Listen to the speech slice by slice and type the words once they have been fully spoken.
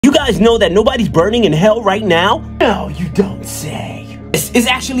guys know that nobody's burning in hell right now? No, you don't say. This is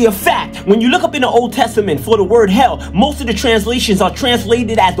actually a fact. When you look up in the Old Testament for the word hell, most of the translations are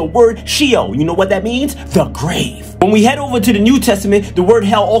translated as the word Sheol. You know what that means? The grave. When we head over to the New Testament, the word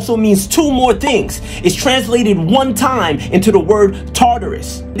hell also means two more things. It's translated one time into the word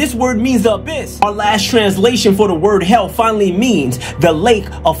Tartarus. This word means the abyss. Our last translation for the word hell finally means the lake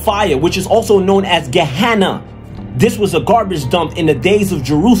of fire, which is also known as Gehenna. This was a garbage dump in the days of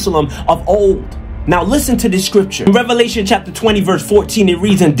Jerusalem of old. Now listen to this scripture. In Revelation chapter 20 verse 14 it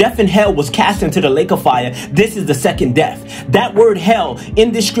reads, "And death and hell was cast into the lake of fire. This is the second death." That word hell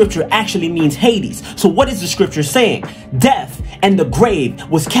in this scripture actually means Hades. So what is the scripture saying? Death and the grave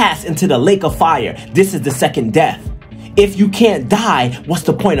was cast into the lake of fire. This is the second death. If you can't die, what's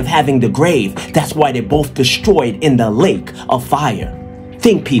the point of having the grave? That's why they're both destroyed in the lake of fire.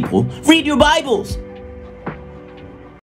 Think, people. Read your Bibles.